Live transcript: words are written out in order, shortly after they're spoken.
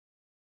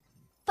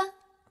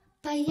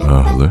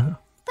Hello?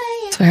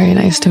 It's very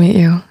nice to meet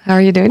you. How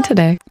are you doing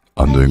today?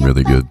 I'm doing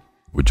really good.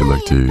 Would you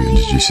like to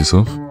introduce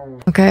yourself?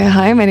 Okay,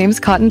 hi, my name's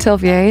Cotton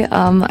Tilvier.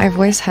 I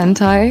voice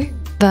hentai.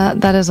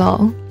 That is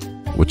all.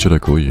 What should I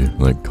call you?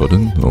 Like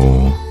Cotton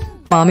or...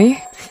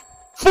 Mommy?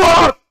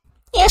 Fuck!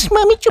 Yes,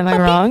 mommy. Am I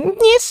wrong?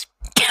 Yes.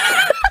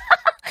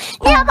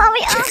 Yeah, mommy.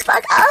 Oh,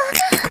 fuck.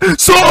 Oh.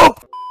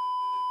 Stop!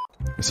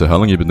 So how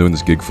long you been doing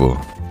this gig for?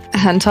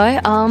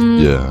 Hentai?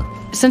 Yeah.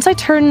 Since I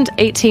turned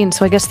 18,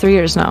 so I guess 3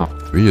 years now.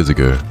 3 years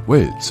ago.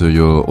 Wait, so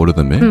you're older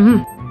than me?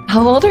 Mm-hmm.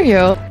 How old are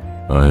you?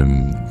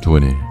 I'm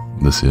 20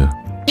 this year.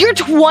 You're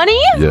 20?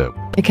 Yeah.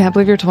 I can't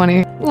believe you're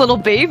 20. Little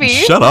baby.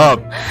 Shut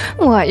up!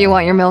 What, you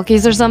want your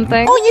milkies or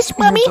something? Oh, yes,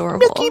 mommy. You're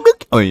adorable. Milky,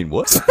 milky. I mean,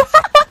 what?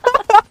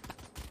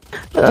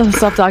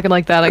 Stop talking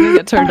like that, I can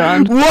get turned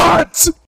on. What?